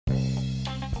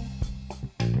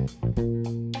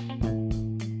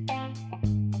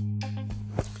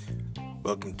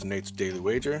Welcome to Nate's Daily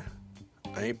Wager.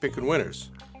 I ain't picking winners,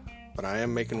 but I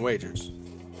am making wagers.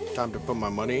 Time to put my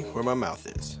money where my mouth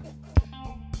is.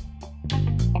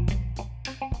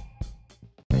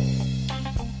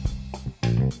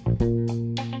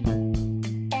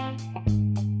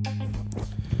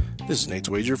 This is Nate's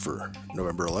Wager for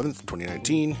November 11th,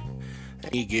 2019.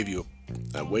 He gave you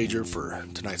a wager for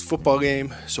tonight's football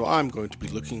game, so I'm going to be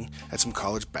looking at some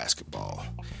college basketball.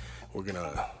 We're going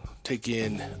to take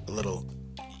in a little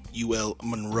UL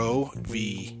Monroe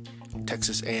v.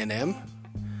 Texas A&M.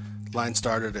 Line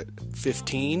started at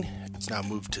 15. It's now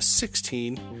moved to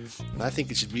 16, and I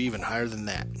think it should be even higher than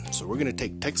that. So we're going to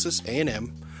take Texas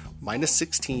A&M minus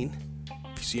 16.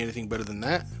 If you see anything better than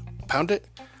that, pound it.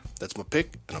 That's my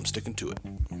pick, and I'm sticking to it.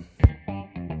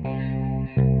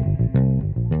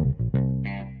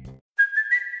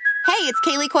 Hey, it's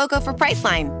Kaylee Cuoco for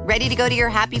Priceline. Ready to go to your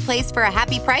happy place for a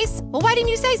happy price? Well, why didn't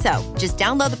you say so? Just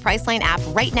download the Priceline app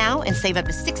right now and save up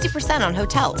to 60% on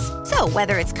hotels. So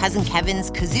whether it's Cousin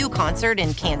Kevin's Kazoo Concert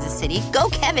in Kansas City, go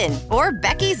Kevin, or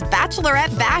Becky's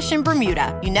Bachelorette Bash in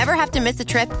Bermuda, you never have to miss a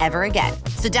trip ever again.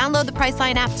 So download the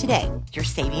Priceline app today. Your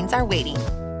savings are waiting.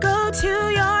 Go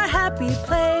to your happy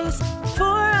place for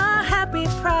a happy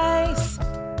price.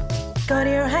 Go to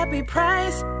your happy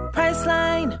price,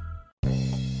 Priceline.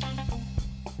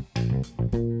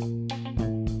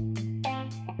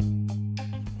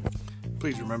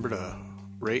 Please remember to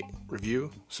rate, review,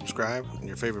 subscribe in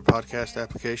your favorite podcast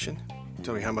application.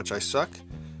 Tell me how much I suck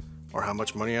or how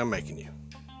much money I'm making you.